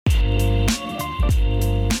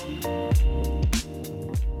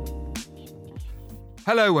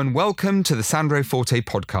Hello and welcome to the Sandro Forte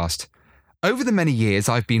podcast. Over the many years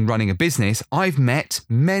I've been running a business, I've met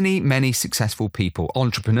many successful people,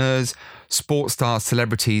 entrepreneurs, sports stars,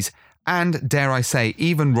 celebrities, and dare I say,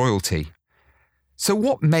 even royalty. So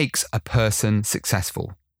what makes a person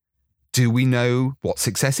successful? Do we know what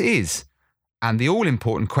success is? And the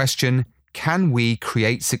all-important question, can we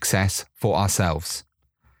create success for ourselves?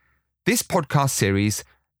 This podcast series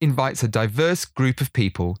invites a diverse group of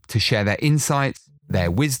people to share their insights, their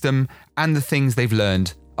wisdom, and the things they've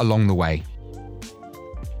learned along the way.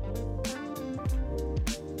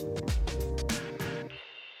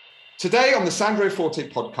 Today on the Sandro Forte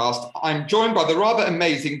podcast, I'm joined by the rather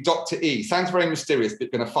amazing Dr. E. Sounds very mysterious, but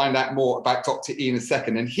we're going to find out more about Dr. E in a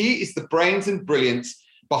second. And he is the brains and brilliance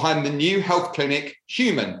behind the new health clinic,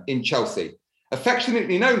 Human, in Chelsea.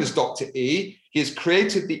 Affectionately known as Dr. E, he has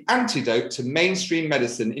created the antidote to mainstream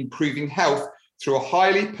medicine, improving health through a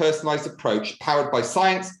highly personalized approach powered by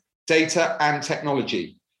science, data, and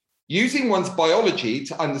technology. Using one's biology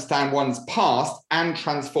to understand one's past and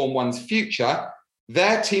transform one's future,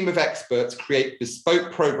 their team of experts create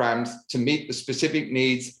bespoke programs to meet the specific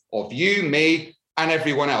needs of you, me, and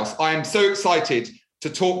everyone else. I am so excited to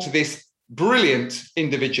talk to this brilliant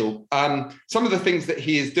individual. Some of the things that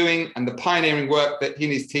he is doing and the pioneering work that he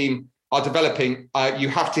and his team are developing, you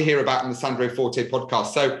have to hear about in the Sandro Forte podcast.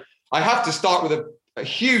 So I have to start with a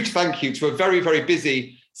huge thank you to a very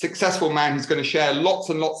busy, successful man who's going to share lots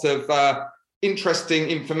and lots of interesting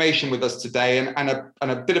information with us today, and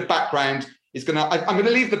a bit of background. I'm going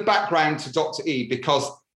to leave the background to Dr. E because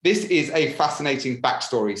this is a fascinating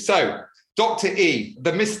backstory. So, Dr. E,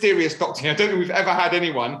 the mysterious Dr. E, I don't think we've ever had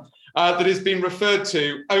anyone that has been referred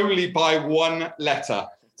to only by one letter.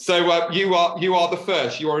 So you are the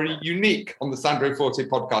first. You are unique on the Sandro Forte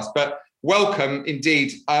podcast, but welcome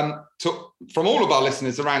indeed from all of our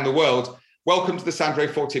listeners around the world. Welcome to the Sandro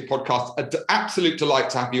Forte podcast. An absolute delight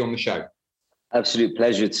to have you on the show. Absolute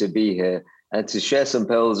pleasure to be here and to share some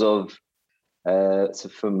pearls of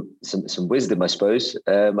some wisdom, I suppose.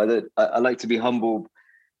 I like to be humble,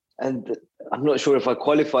 and I'm not sure if I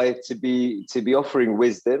qualify to be offering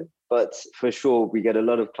wisdom, but for sure we get a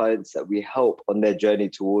lot of clients that we help on their journey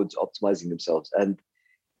towards optimizing themselves. And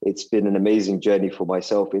it's been an amazing journey for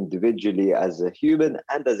myself individually as a human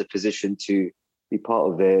and as a physician to be part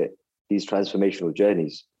of these transformational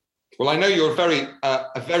journeys. Well, I know you're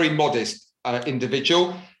a very modest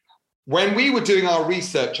individual. When we were doing our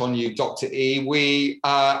research on you, Dr. E, we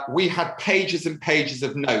had pages and pages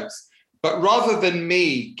of notes. But rather than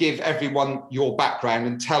me give everyone your background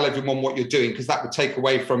and tell everyone what you're doing, because that would take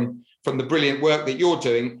away from the brilliant work that you're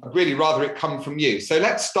doing, I'd really rather it come from you. So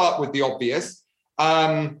let's start with the obvious.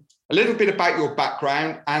 A little bit about your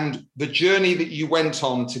background and the journey that you went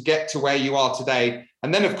on to get to where you are today.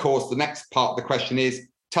 And then, of course, the next part of the question is,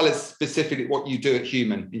 tell us specifically what you do at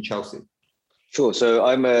Human in Chelsea. Sure. So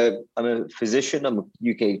I'm a physician. I'm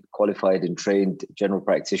a UK qualified and trained general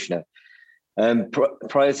practitioner.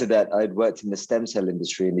 Prior to that, I'd worked in the stem cell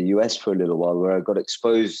industry in the US for a little while, where I got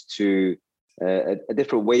exposed to a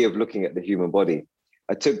different way of looking at the human body.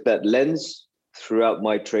 I took that lens throughout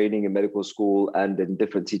my training in medical school and in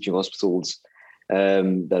different teaching hospitals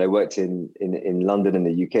that I worked in London and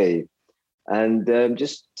the UK, and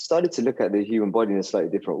just started to look at the human body in a slightly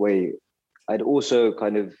different way. I'd also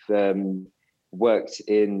kind of worked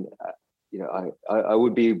in, I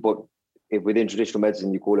would be what within traditional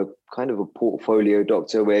medicine you call a kind of a portfolio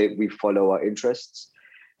doctor, where we follow our interests.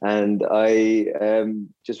 And I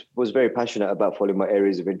just was very passionate about following my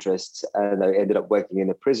areas of interest. And I ended up working in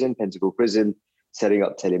a prison, Pentacle Prison, setting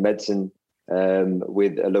up telemedicine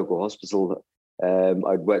with a local hospital.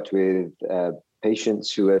 I'd worked with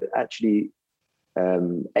patients who were actually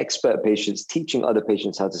expert patients, teaching other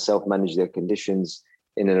patients how to self-manage their conditions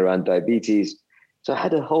in and around diabetes. So I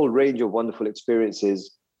had a whole range of wonderful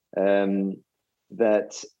experiences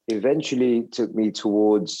that eventually took me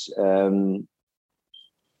towards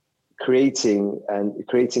creating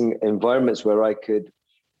environments where I could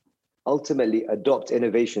ultimately adopt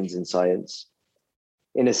innovations in science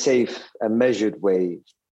in a safe and measured way,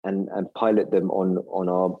 and pilot them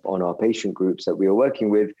on our patient groups that we were working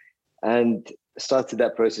with, and started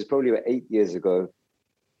that process probably about 8 years ago,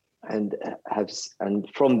 and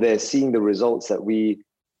from there, seeing the results that we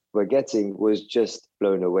were getting was just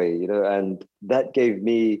blown away, and that gave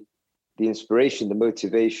me the inspiration, the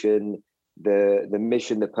motivation, the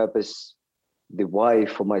mission, the purpose, the why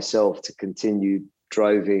for myself to continue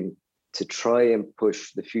driving, to try and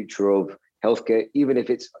push the future of healthcare, even if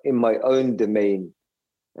it's in my own domain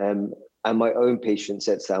and my own patient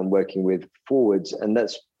sets that I'm working with forwards. And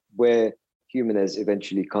that's where Human has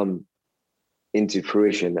eventually come into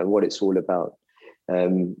fruition and what it's all about.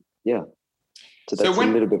 Yeah. So that's a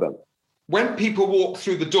little bit about. When people walk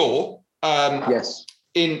through the door, yes,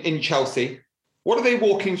 in Chelsea, what are they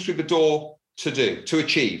walking through the door to do, to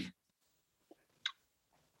achieve?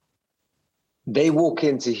 They walk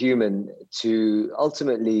into Human to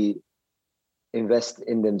ultimately invest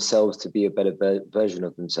in themselves to be a better version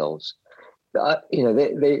of themselves.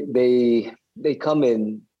 They come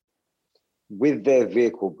in with their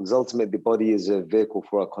vehicle, because ultimately the body is a vehicle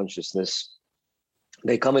for our consciousness.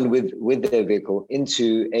 They come in with their vehicle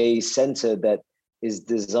into a center that is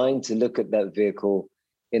designed to look at that vehicle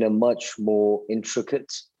in a much more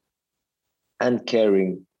intricate and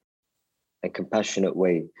caring and compassionate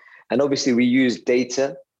way. And obviously we use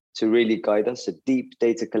data to really guide us, a deep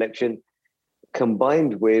data collection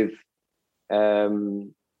combined with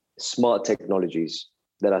smart technologies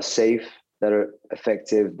that are safe, that are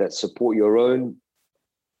effective, that support your own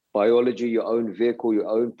biology, your own vehicle, your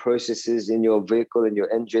own processes in your vehicle and your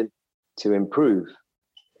engine to improve.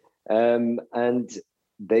 And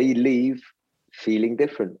they leave feeling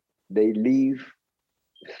different. They leave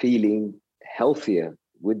feeling healthier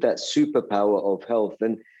with that superpower of health.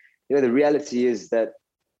 And the reality is that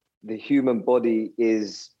the human body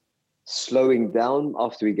is slowing down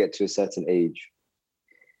after we get to a certain age.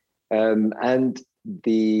 And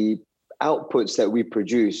the outputs that we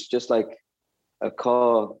produce, just like a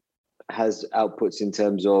car has outputs in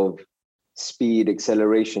terms of speed,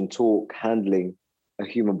 acceleration, torque, handling, a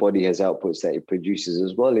human body has outputs that it produces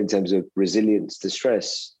as well in terms of resilience to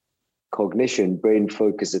stress, cognition, brain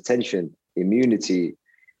focus, attention, immunity,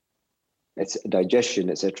 digestion,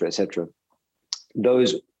 etc., etc.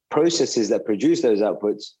 Those processes that produce those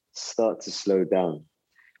outputs start to slow down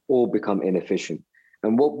or become inefficient.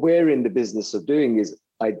 And what we're in the business of doing is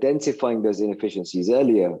identifying those inefficiencies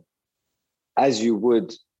earlier, as you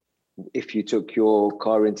would if you took your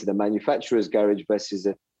car into the manufacturer's garage versus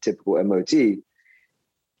a typical MOT.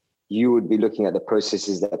 You would be looking at the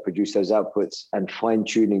processes that produce those outputs and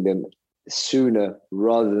fine-tuning them sooner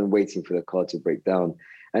rather than waiting for the car to break down.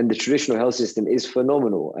 And the traditional health system is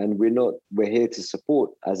phenomenal, and we're here to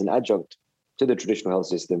support as an adjunct to the traditional health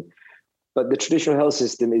system. But the traditional health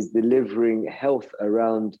system is delivering health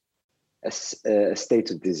around a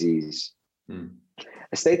state of disease.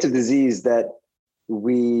 A state of disease that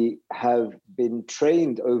we have been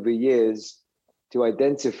trained over years to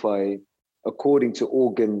identify according to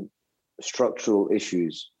organ structural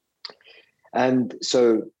issues. And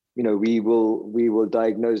so, we will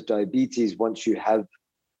diagnose diabetes once you have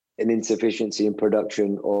an insufficiency in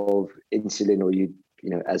production of insulin, or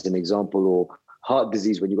as an example, or heart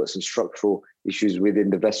disease when you've got some structural issues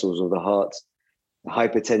within the vessels of the heart,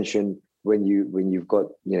 hypertension when you've got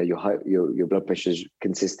your blood pressure is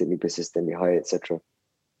persistently high, etc.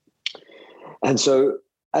 And so,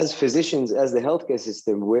 as physicians, as the healthcare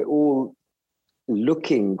system, we're all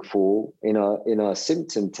looking for in our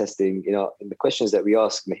symptom testing, in the questions that we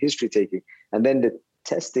ask, in the history taking, and then the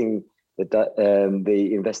testing, the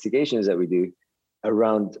investigations that we do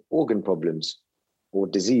around organ problems or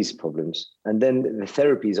disease problems. And then the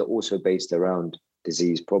therapies are also based around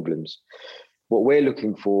disease problems. What we're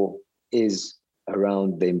looking for is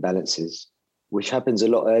around the imbalances, which happens a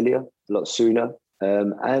lot earlier, a lot sooner,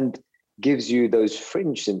 and gives you those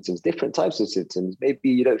fringe symptoms, different types of symptoms. Maybe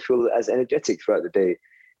you don't feel as energetic throughout the day.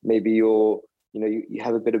 Maybe you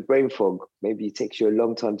have a bit of brain fog. Maybe it takes you a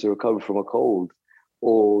long time to recover from a cold,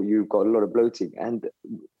 or you've got a lot of bloating. And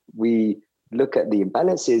we look at the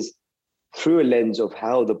imbalances through a lens of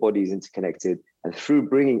how the body is interconnected, and through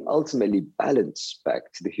bringing ultimately balance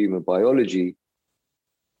back to the human biology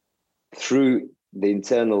through the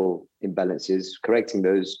internal imbalances, correcting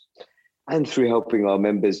those, and through helping our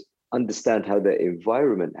members understand how their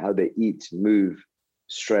environment, how they eat, move,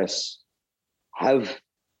 stress, have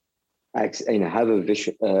a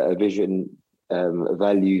vision, a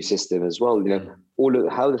value system as well. All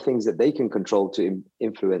of how the things that they can control to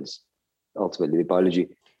influence ultimately the biology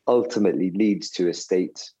ultimately leads to a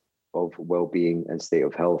state of well-being and state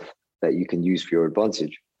of health that you can use for your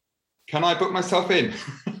advantage. Can I book myself in?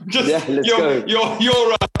 Let's go.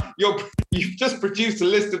 You've just produced a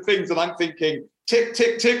list of things, and I'm thinking, tick,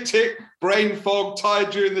 tick, tick, tick, brain fog, tired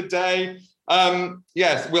during the day.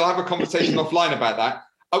 Yes, we'll have a conversation offline about that.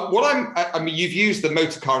 You've used the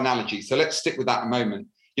motor car analogy, so let's stick with that a moment.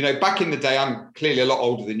 Back in the day, I'm clearly a lot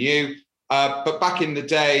older than you, but back in the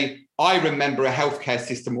day, I remember a healthcare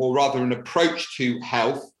system, or rather an approach to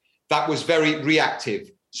health, that was very reactive.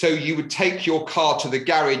 So you would take your car to the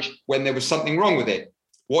garage when there was something wrong with it.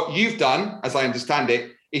 What you've done, as I understand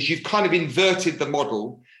it, is you've kind of inverted the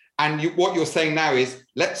model, And what you're saying now is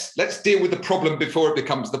let's deal with the problem before it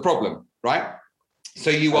becomes the problem, right? So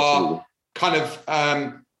you Absolutely. are kind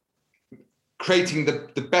of creating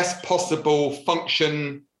the best possible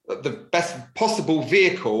function, the best possible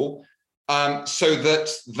vehicle, so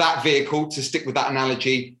that vehicle, to stick with that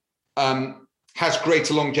analogy, has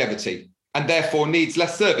greater longevity and therefore needs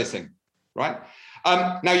less servicing, right?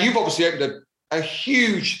 Now, you've obviously opened a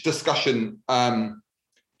huge discussion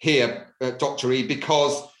here, Dr. E,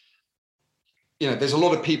 because there's a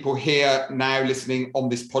lot of people here now listening on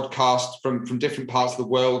this podcast from different parts of the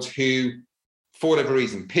world who, for whatever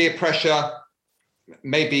reason, peer pressure,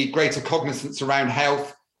 maybe greater cognizance around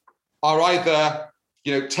health, are either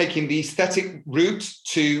taking the aesthetic route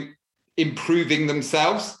to improving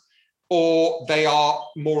themselves, or they are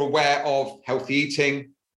more aware of healthy eating.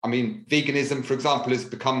 I mean, veganism, for example, has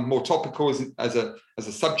become more topical as a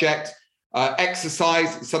subject.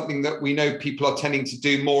 Exercise is something that we know people are tending to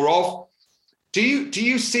do more of. Do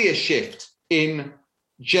you see a shift in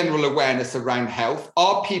general awareness around health?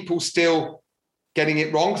 Are people still getting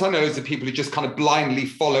it wrong? Because I know loads of people who just kind of blindly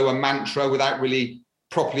follow a mantra without really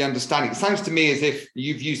properly understanding. It sounds to me as if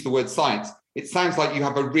you've used the word science. It sounds like you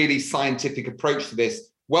have a really scientific approach to this,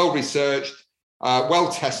 well-researched,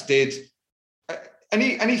 well-tested.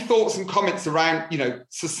 Any thoughts and comments around,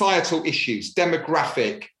 societal issues,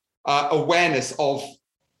 demographic, awareness of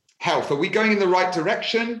health? Are we going in the right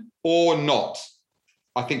direction or not?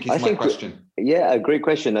 I think is my question. Yeah, a great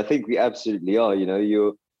question. I think we absolutely are.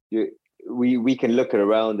 We can look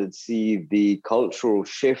around and see the cultural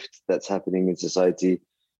shift that's happening in society.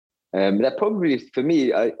 That probably, for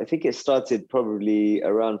me, I think it started probably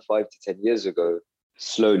around 5 to 10 years ago,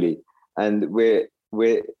 slowly. And we're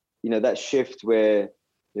that shift where,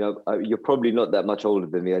 you're probably not that much older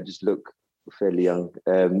than me. I just look fairly young.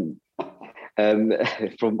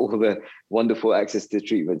 From all the wonderful access to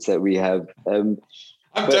treatments that we have. I'm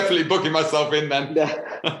definitely booking myself in then.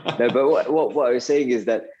 No, but what I was saying is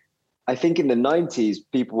that I think in the 90s,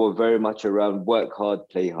 people were very much around work hard,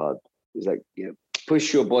 play hard. It's like,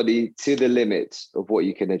 push your body to the limits of what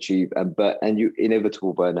you can achieve and you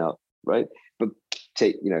inevitable burnout, right? But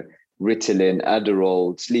take, Ritalin,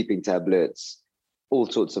 Adderall, sleeping tablets, all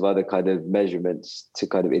sorts of other kind of measurements to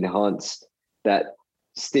kind of enhance that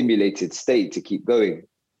stimulated state to keep going,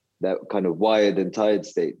 that kind of wired and tired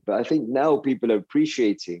state. But I think now people are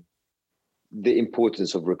appreciating the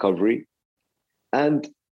importance of recovery and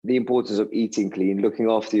the importance of eating clean, looking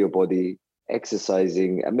after your body,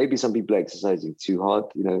 exercising, and maybe some people are exercising too hard.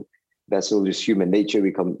 That's all just human nature.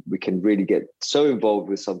 We can really get so involved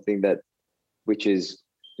with something which is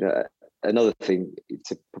another thing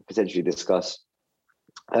to potentially discuss.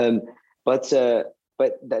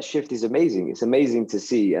 But that shift is amazing. It's amazing to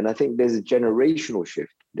see. And I think there's a generational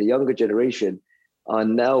shift. The younger generation are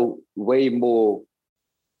now way more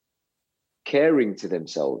caring to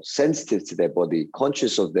themselves, sensitive to their body,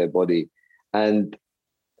 conscious of their body, and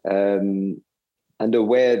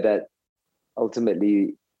aware that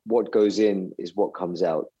ultimately what goes in is what comes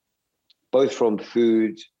out, both from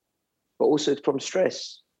food, but also from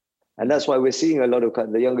stress. And that's why we're seeing a lot of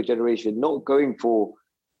the younger generation not going for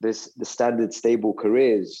the standard stable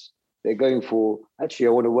careers. They're going for, actually, I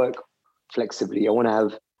want to work flexibly. I want to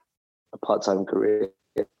have a part-time career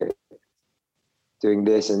doing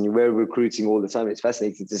this. And we're recruiting all the time. It's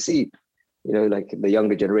fascinating to see, like the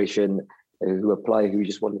younger generation who apply, who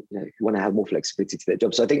just want to have more flexibility to their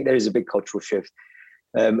job. So I think there is a big cultural shift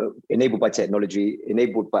enabled by technology,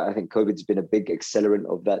 enabled by, I think COVID's been a big accelerant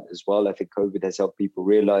of that as well. I think COVID has helped people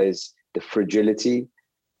realize the fragility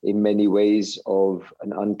in many ways of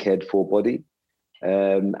an uncared for body,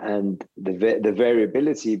 and the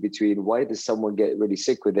variability between why does someone get really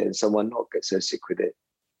sick with it and someone not get so sick with it,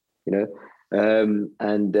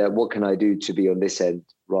 and what can I do to be on this end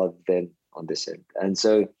rather than on this end? And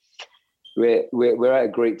so we're at a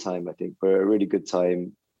great time. I think we're at a really good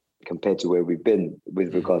time compared to where we've been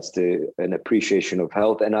with regards to an appreciation of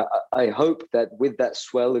health. And I hope that with that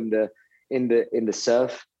swell in the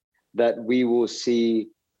surf, that we will see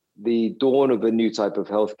the dawn of a new type of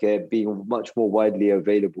healthcare being much more widely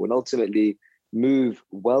available, and ultimately move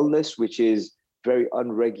wellness, which is very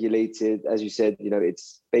unregulated. As you said,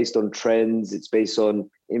 it's based on trends, it's based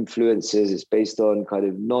on influences, it's based on kind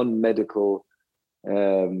of non-medical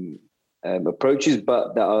approaches,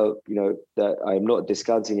 but that are, that I'm not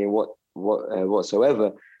discounting in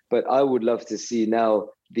whatsoever. But I would love to see now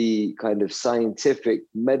the kind of scientific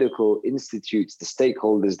medical institutes, the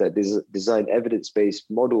stakeholders that design evidence-based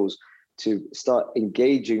models to start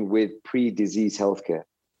engaging with pre-disease healthcare,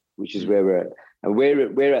 which is where we're at. And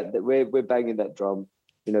we're banging that drum.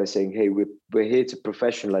 saying, hey, we're here to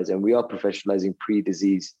professionalize, and we are professionalizing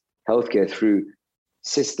pre-disease healthcare through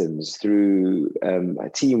systems, through a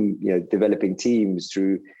team, developing teams,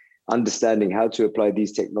 through understanding how to apply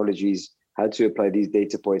these technologies, how to apply these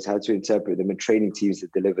data points, how to interpret them, and training teams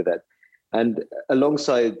that deliver that. And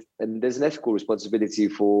alongside, and there's an ethical responsibility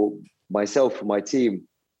for myself, for my team.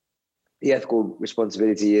 The ethical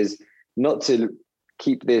responsibility is not to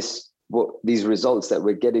keep these results that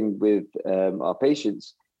we're getting with our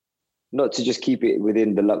patients, not to just keep it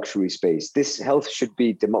within the luxury space. This health should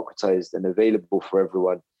be democratized and available for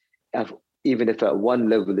everyone, even if at one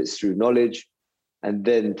level it's through knowledge, and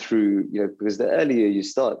then through, because the earlier you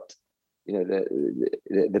start,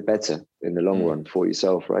 the better in the long run for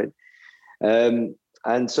yourself, right?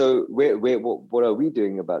 And so what are we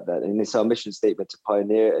doing about that? And it's our mission statement to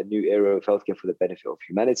pioneer a new era of healthcare for the benefit of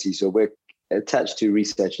humanity. So we're attached to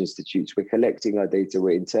research institutes. We're collecting our data.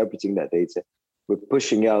 We're interpreting that data. We're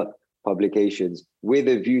pushing out publications with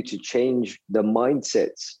a view to change the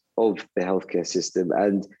mindsets of the healthcare system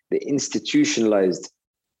and the institutionalized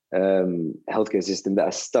healthcare system that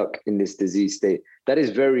are stuck in this disease state. That is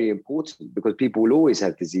very important, because people will always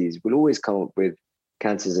have disease, will always come up with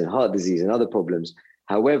cancers and heart disease and other problems.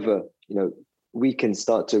 However, we can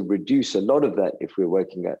start to reduce a lot of that if we're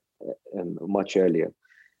working at much earlier.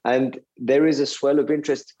 And there is a swell of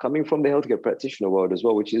interest coming from the healthcare practitioner world as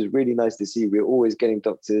well, which is really nice to see. We're always getting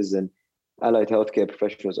doctors and allied healthcare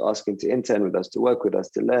professionals asking to intern with us, to work with us,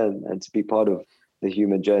 to learn, and to be part of the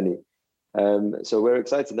human journey. So we're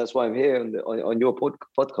excited. That's why I'm here on your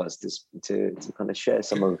podcast, to kind of share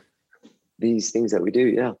some of these things that we do.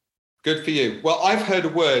 Yeah. Good for you. Well, I've heard a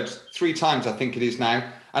word 3 times, I think it is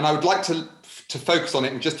now, and I would like to focus on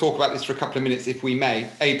it and just talk about this for a couple of minutes, if we may.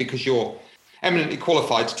 A, because you're eminently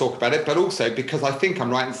qualified to talk about it, but also because I think I'm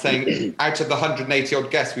right in saying out of the 180 odd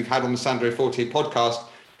guests we've had on the Sandro Forte podcast,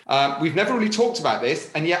 we've never really talked about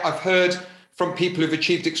this. And yet I've heard from people who've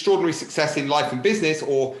achieved extraordinary success in life and business,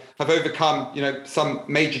 or have overcome, some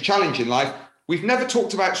major challenge in life. We've never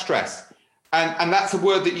talked about stress. And that's a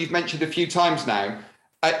word that you've mentioned a few times now.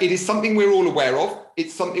 It is something we're all aware of.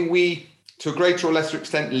 It's something we, to a greater or lesser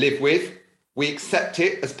extent, live with. We accept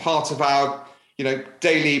it as part of our,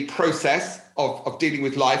 daily process of dealing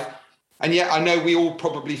with life. And yet I know we all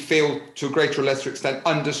probably feel, to a greater or lesser extent,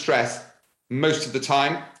 under stress most of the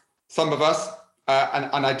time. Some of us,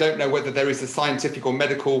 and I don't know whether there is a scientific or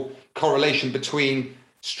medical correlation between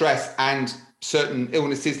stress and certain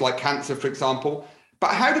illnesses like cancer, for example.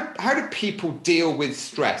 But how do people deal with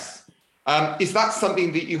stress? Is that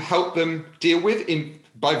something that you help them deal with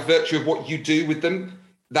by virtue of what you do with them,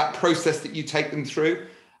 that process that you take them through?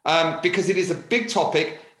 Because it is a big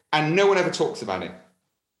topic and no one ever talks about it.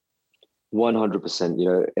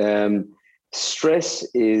 100%. Stress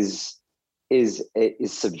is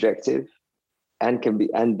subjective and can be,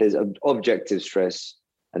 and there's objective stress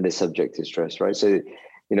and there's subjective stress, right? So,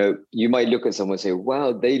 you might look at someone and say,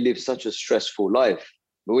 wow, they live such a stressful life.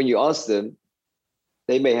 But when you ask them,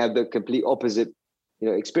 they may have the complete opposite,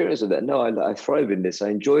 experience of that. No, I thrive in this. I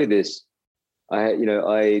enjoy this.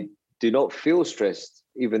 I do not feel stressed,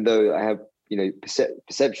 even though I have,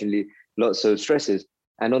 perceptually lots of stresses.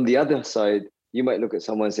 And on the other side, you might look at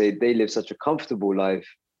someone and say they live such a comfortable life,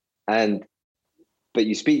 but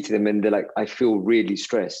you speak to them and they're like, I feel really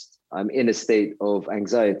stressed. I'm in a state of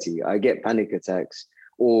anxiety. I get panic attacks,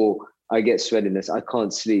 or I get sweatiness. I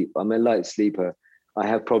can't sleep. I'm a light sleeper. I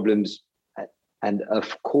have problems. And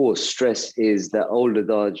of course, stress is the old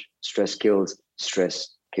adage, stress kills,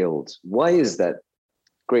 stress kills. Why is that?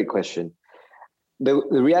 Great question. The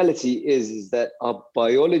reality is that our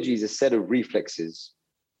biology is a set of reflexes,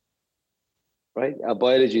 right? Our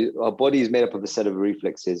body is made up of a set of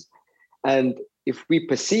reflexes. And if we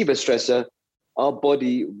perceive a stressor, our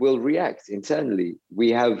body will react internally.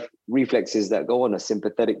 We have reflexes that go on. A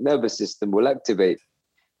sympathetic nervous system will activate.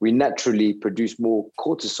 We naturally produce more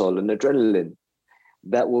cortisol and adrenaline.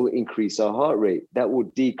 That will increase our heart rate. That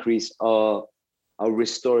will decrease our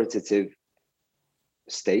restorative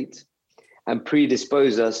state and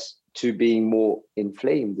predispose us to being more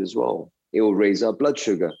inflamed as well. It will raise our blood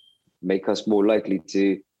sugar, make us more likely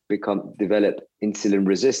to develop insulin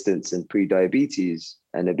resistance and pre-diabetes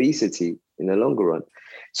and obesity in the longer run.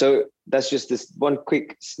 So that's just this one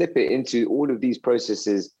quick snippet into all of these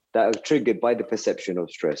processes that are triggered by the perception of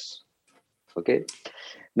stress. Okay.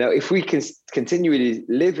 Now, if we can continually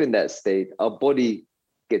live in that state, our body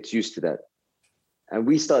gets used to that. And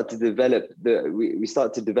we start to develop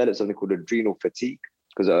something called adrenal fatigue,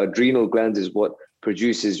 because our adrenal glands is what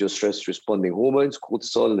produces your stress responding hormones,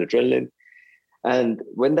 cortisol and adrenaline. And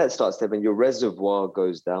when that starts to happen, your reservoir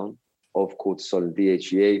goes down of cortisol and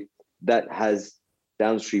DHEA that has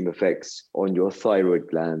downstream effects on your thyroid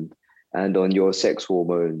gland and on your sex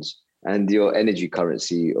hormones and your energy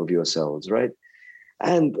currency of your cells, right?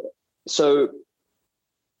 And so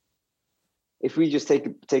if we just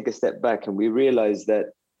take a step back and we realize that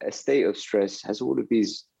a state of stress has all of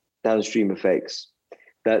these downstream effects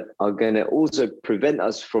that are going to also prevent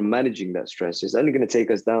us from managing that stress, it's only going to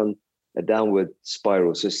take us down a downward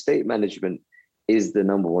spiral. So state management is the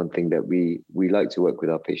number one thing that we like to work with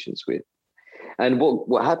our patients with. And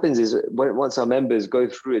what happens is once our members go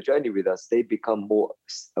through a journey with us, they become more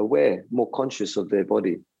aware, more conscious of their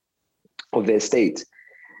body, of their state.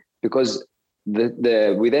 Because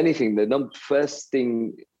with anything, the first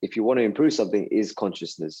thing, if you want to improve something, is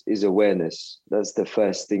consciousness, is awareness. That's the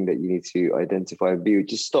first thing that you need to identify and be.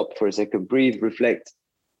 Just stop for a second, breathe, reflect,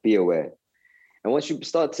 be aware. And once you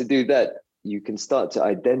start to do that, you can start to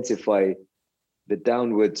identify the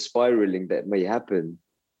downward spiraling that may happen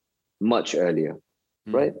much earlier,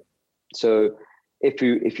 right? So if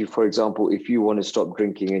you, for example, if you want to stop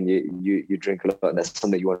drinking and you drink a lot, and that's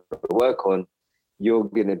something you want to work on, you're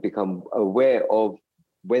going to become aware of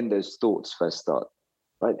when those thoughts first start,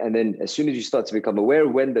 right? And then as soon as you start to become aware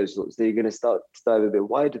of when those thoughts, then you're going to start with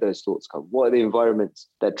why do those thoughts come? What are the environments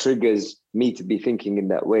that triggers me to be thinking in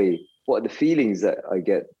that way? What are the feelings that I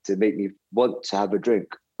get to make me want to have a drink,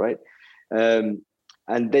 right?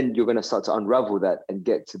 And then you're going to start to unravel that and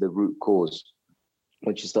get to the root cause.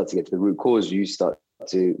 Once you start to get to the root cause, you start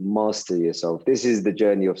to master yourself. This is the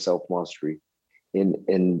journey of self-mastery.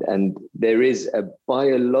 And there is a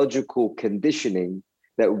biological conditioning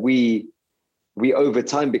that we over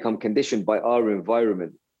time become conditioned by our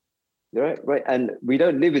environment, right? And we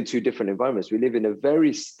don't live in two different environments. We live in a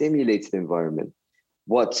very stimulated environment.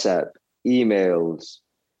 WhatsApp, emails,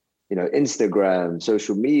 Instagram,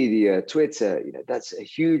 social media, Twitter, that's a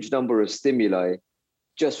huge number of stimuli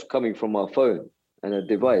just coming from our phone and a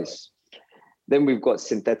device. Then we've got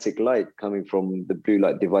synthetic light coming from the blue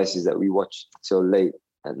light devices that we watch till late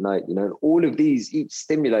at night. All of these, each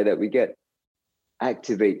stimuli that we get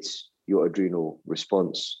activates your adrenal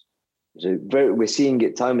response. So we're seeing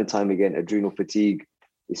it time and time again. Adrenal fatigue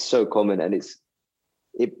is so common, and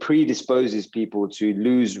it predisposes people to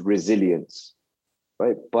lose resilience,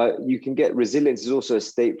 right? But you can get resilience is also a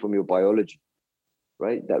state from your biology,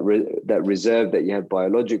 right? That reserve that you have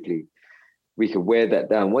biologically. We can wear that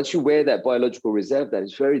down. Once you wear that biological reserve, that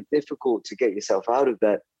it's very difficult to get yourself out of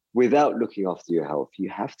that without looking after your health. You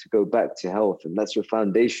have to go back to health, and that's your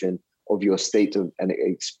foundation of your state of and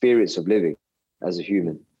experience of living as a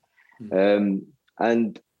human. So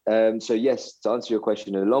yes, to answer your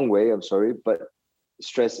question in a long way, I'm sorry, but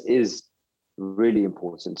stress is really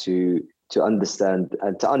important to understand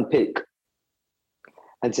and to unpick,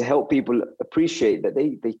 and to help people appreciate that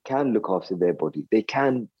they can look after their body. They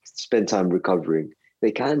can spend time recovering.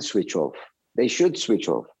 They can switch off. They should switch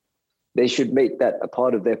off. They should make that a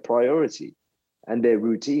part of their priority and their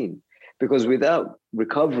routine, because without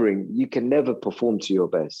recovering, you can never perform to your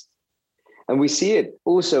best. And we see it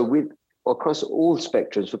also across all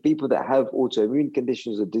spectrums for people that have autoimmune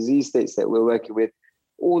conditions or disease states that we're working with,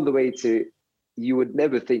 all the way to, you would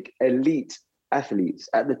never think, elite athletes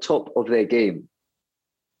at the top of their game.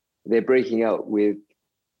 They're breaking out with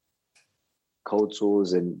cold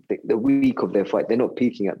sores and the week of their fight. They're not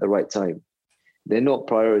peaking at the right time. They're not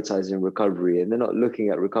prioritizing recovery, and they're not looking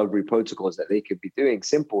at recovery protocols that they could be doing,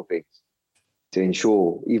 simple things to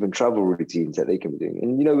ensure, even travel routines that they can be doing.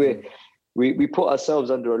 And we put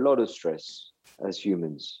ourselves under a lot of stress as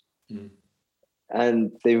humans,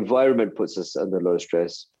 and the environment puts us under a lot of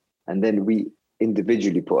stress, and then we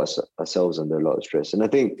individually put ourselves under a lot of stress. And I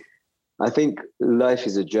think life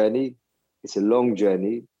is a journey. It's a long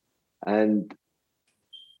journey. And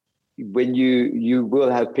when you will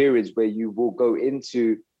have periods where you will go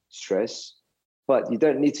into stress, but you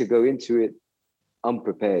don't need to go into it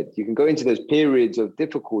unprepared. You can go into those periods of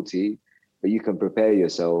difficulty, but you can prepare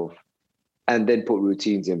yourself and then put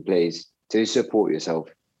routines in place to support yourself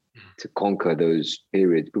to conquer those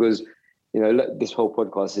periods. Because, this whole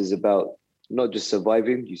podcast is about not just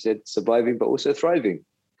surviving, you said surviving, but also thriving.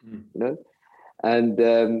 And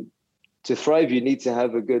to thrive, you need to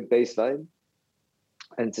have a good baseline,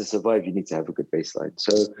 and to survive, you need to have a good baseline.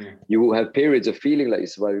 So you will have periods of feeling like you're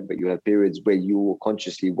surviving, but you have periods where you will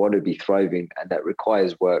consciously want to be thriving, and that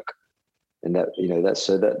requires work. And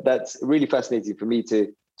that's really fascinating for me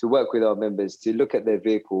to work with our members, to look at their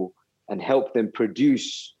vehicle and help them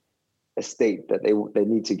produce a state that they want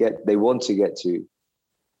to get to,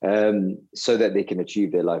 so that they can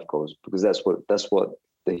achieve their life goals, because that's what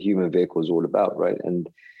the human vehicle is all about, right? And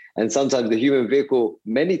And sometimes the human vehicle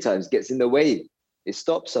many times gets in the way. It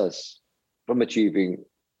stops us from achieving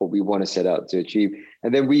what we want to set out to achieve.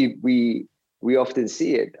 And then we often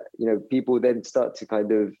see it, people then start to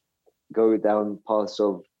kind of go down paths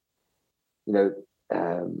of,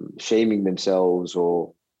 shaming themselves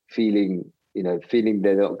or feeling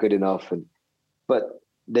they're not good enough. But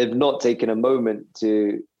they've not taken a moment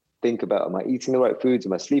to think about, am I eating the right foods?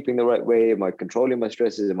 Am I sleeping the right way? Am I controlling my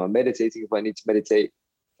stresses? Am I meditating if I need to meditate?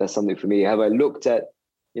 That's something for me. Have I looked at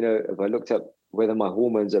whether my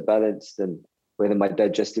hormones are balanced and whether my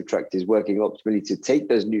digestive tract is working optimally to take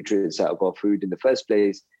those nutrients out of our food in the first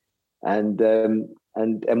place? And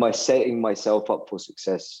am I setting myself up for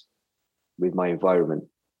success with my environment?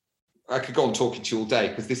 I could go on talking to you all day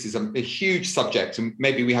because this is a huge subject, and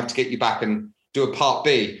maybe we have to get you back and do a part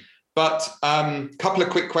B. But a couple of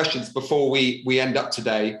quick questions before we end up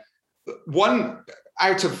today. One,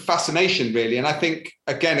 out of fascination, really, and I think,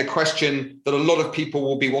 again, a question that a lot of people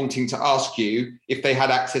will be wanting to ask you if they had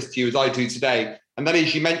access to you as I do today. And that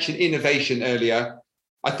is, you mentioned innovation earlier.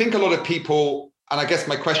 I think a lot of people, and I guess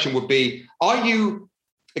my question would be, are you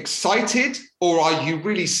excited or are you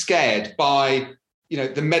really scared by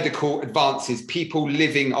the medical advances, people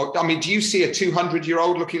living? I mean, do you see a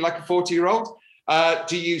 200-year-old looking like a 40-year-old?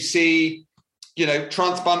 Do you see,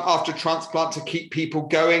 transplant after transplant to keep people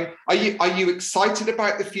going? Are you excited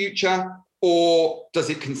about the future, or does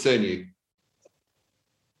it concern you?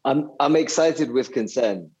 I'm excited with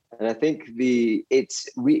concern, and I think we're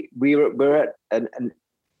at a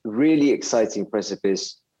really exciting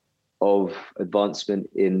precipice of advancement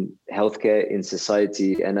in healthcare, in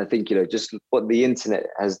society. And I think, just what the internet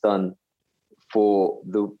has done for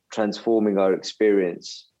transforming our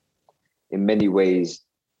experience in many ways,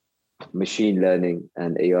 machine learning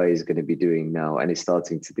and AI is going to be doing now, and it's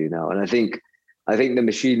starting to do now. And I think the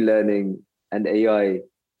machine learning and AI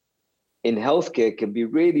in healthcare can be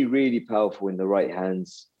really, really powerful in the right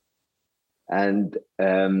hands. And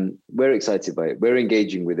we're excited by it. We're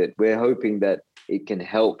engaging with it. We're hoping that it can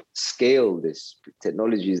help scale this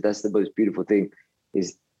technologies. That's the most beautiful thing,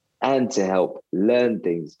 and to help learn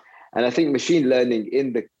things. And I think machine learning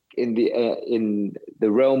in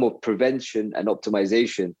the realm of prevention and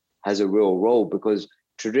optimization has a real role, because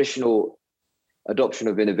traditional adoption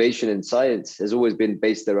of innovation in science has always been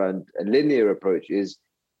based around a linear approach. Is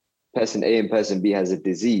person A and person B has a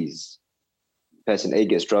disease. Person A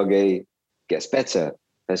gets drug A, gets better.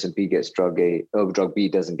 Person B gets drug A, drug B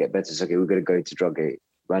doesn't get better. So, okay, we're going to go into drug A,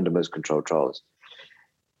 randomized controlled trials.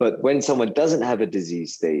 But when someone doesn't have a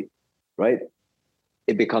disease state, right,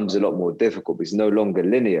 it becomes a lot more difficult because it's no longer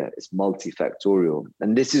linear, it's multifactorial.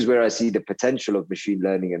 And this is where I see the potential of machine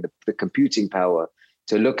learning and the computing power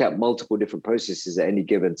to look at multiple different processes at any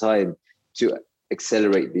given time to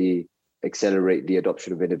accelerate the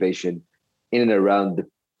adoption of innovation in and around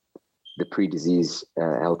the pre-disease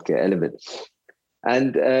healthcare element.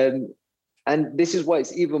 And this is why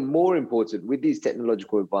it's even more important with these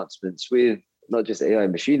technological advancements, with not just AI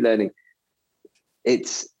and machine learning.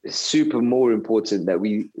 It's super more important that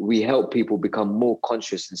we help people become more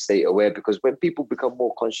conscious and state aware, because when people become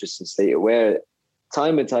more conscious and state aware,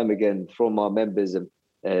 time and time again from our members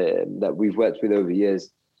that we've worked with over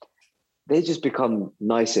years, they just become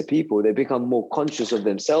nicer people. They become more conscious of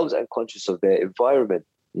themselves and conscious of their environment,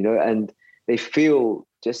 and they feel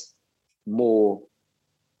just more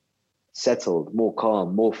settled, more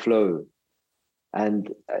calm, more flow.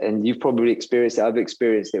 And you've probably experienced it. I've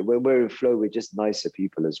experienced it. When we're in flow, we're just nicer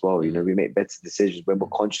people as well. We make better decisions. We're more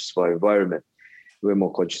conscious of our environment. We're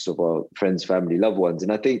more conscious of our friends, family, loved ones.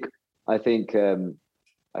 And I think that's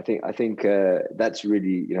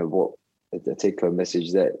really, what the take-home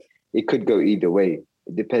message, that it could go either way.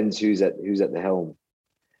 It depends who's at the helm.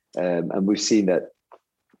 And we've seen that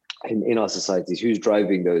in our societies, who's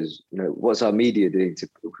driving those, what's our media doing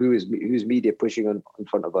who's media pushing in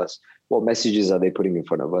front of us? What messages are they putting in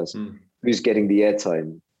front of us? Who's getting the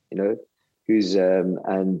airtime, who's, so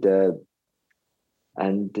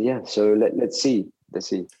let's see.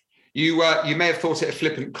 You may have thought it a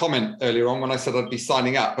flippant comment earlier on when I said I'd be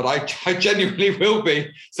signing up, but I genuinely will be.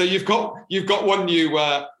 So you've got one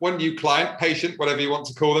new client, patient, whatever you want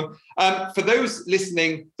to call them. For those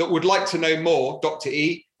listening that would like to know more, Dr.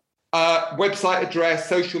 E, website address,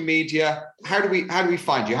 social media, how do we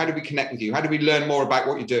find you? How do we connect with you? How do we learn more about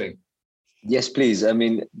what you're doing? Yes, please. I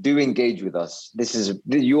mean, do engage with us.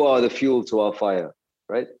 You are the fuel to our fire,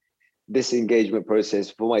 right? This engagement process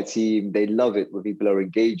for my team, they love it when people are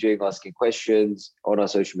engaging, asking questions on our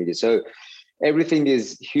social media. So everything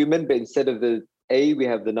is human, but instead of the A, we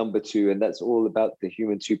have the number 2, and that's all about the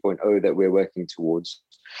human 2.0 that we're working towards.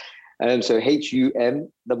 So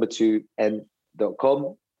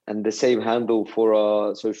HUM2N.com, and the same handle for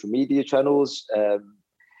our social media channels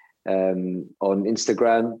on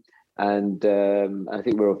Instagram, and I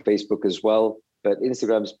think we're on Facebook as well. But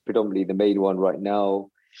Instagram's predominantly the main one right now.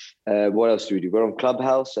 What else do we do? We're on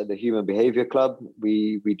Clubhouse at the Human Behavior Club.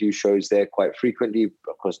 We do shows there quite frequently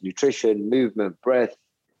across nutrition, movement, breath.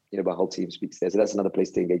 My whole team speaks there. So that's another place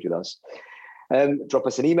to engage with us. Drop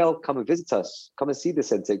us an email. Come and visit us. Come and see the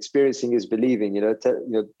center. Experiencing is believing.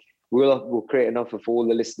 We'll create an offer for all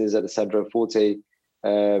the listeners at the Sandro Forte.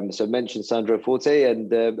 So mention Sandro Forte, and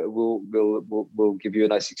we'll give you a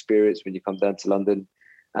nice experience when you come down to London.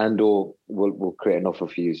 And/or we'll create an offer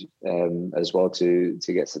for you as well to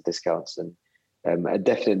get some discounts, and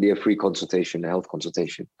definitely a free consultation, a health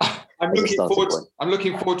consultation. I'm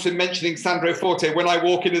looking forward to mentioning Sandro Forte when I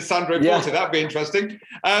walk in as Sandro Forte. That'd be interesting.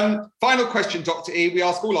 Final question, Dr. E. We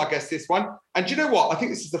ask all our guests this one, and do you know what? I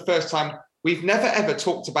think this is the first time we've never ever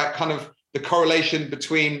talked about kind of the correlation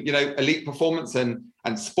between elite performance and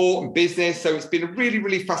sport and business. So it's been a really,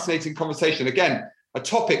 really fascinating conversation. Again, a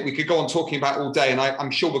topic we could go on talking about all day, and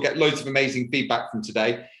I'm sure we'll get loads of amazing feedback from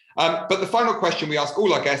today. But the final question we ask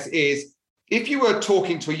all our guests is, if you were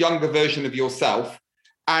talking to a younger version of yourself,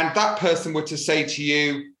 and that person were to say to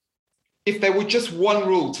you, if there were just one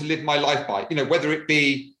rule to live my life by, whether it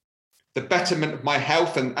be the betterment of my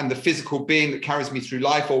health and the physical being that carries me through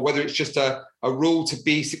life, or whether it's just a rule to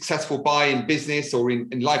be successful by in business or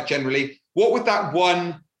in life generally, what would that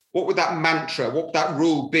mantra, what would that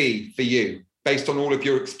rule be for you? Based on all of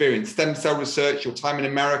your experience, stem cell research, your time in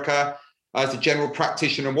America as a general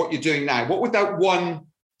practitioner, and what you're doing now, what would that one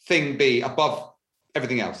thing be above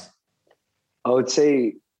everything else? I would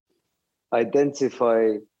say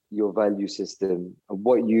identify your value system and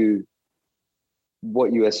what you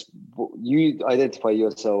identify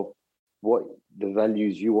yourself, what the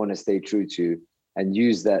values you want to stay true to, and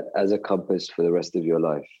use that as a compass for the rest of your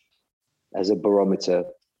life, as a barometer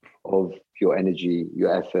of your energy,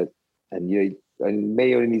 your effort. And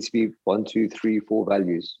may only need to be 1, 2, 3, 4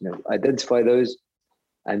 values. Identify those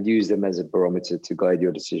and use them as a barometer to guide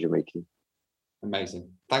your decision making. Amazing.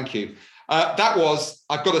 Thank you. That was,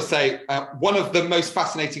 I've got to say, one of the most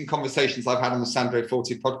fascinating conversations I've had on the Sandro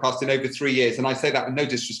Forte podcast in over 3 years. And I say that with no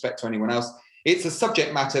disrespect to anyone else. It's a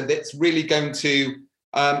subject matter that's really going to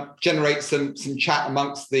generate some chat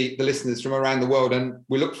amongst the listeners from around the world. And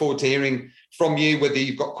we look forward to hearing from you, whether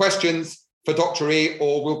you've got questions for Dr. E,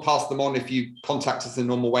 or we'll pass them on if you contact us the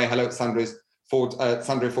normal way. Hello at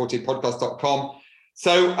sandrofortepodcast.com.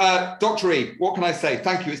 So, Dr. E, what can I say?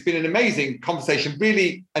 Thank you. It's been an amazing conversation,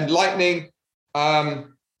 really enlightening,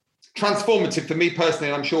 transformative for me personally,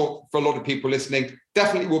 and I'm sure for a lot of people listening.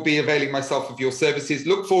 Definitely will be availing myself of your services.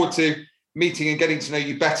 Look forward to meeting and getting to know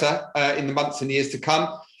you better in the months and years to come.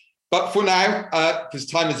 But for now, because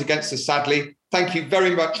time is against us, sadly, thank you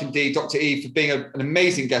very much indeed, Dr. E, for being an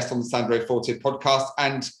amazing guest on the Sandro Forte podcast.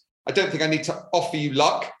 And I don't think I need to offer you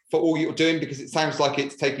luck for all you're doing, because it sounds like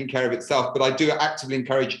it's taking care of itself. But I do actively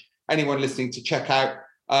encourage anyone listening to check out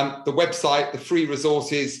the website, the free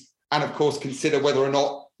resources, and of course, consider whether or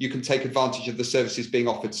not you can take advantage of the services being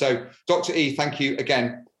offered. So, Dr. E, thank you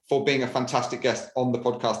again for being a fantastic guest on the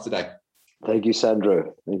podcast today. Thank you,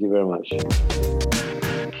 Sandro. Thank you very much.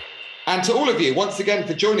 And to all of you, once again,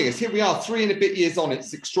 for joining us. Here we are, 3 and a bit years on.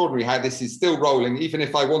 It's extraordinary how this is still rolling. Even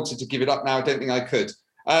if I wanted to give it up now, I don't think I could.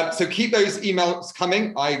 So keep those emails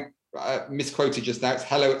coming. I misquoted just now. It's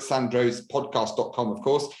hello@sandrospodcast.com, of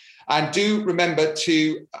course. And do remember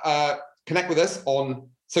to connect with us on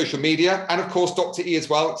social media. And of course, Dr. E as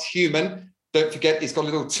well. It's human. Don't forget, it's got a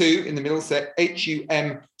little 2 in the middle. So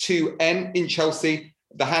HUM2N in Chelsea.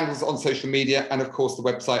 The handles on social media, and of course, the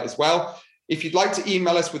website as well. If you'd like to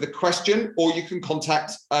email us with a question, or you can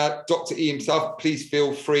contact Dr. E himself, please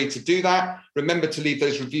feel free to do that. Remember to leave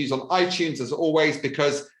those reviews on iTunes as always,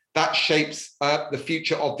 because that shapes the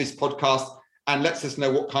future of this podcast and lets us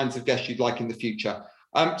know what kinds of guests you'd like in the future.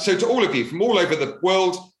 So to all of you from all over the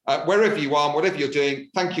world, wherever you are and whatever you're doing,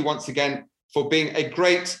 thank you once again for being a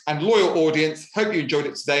great and loyal audience. Hope you enjoyed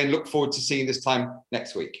it today and look forward to seeing you this time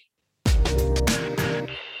next week.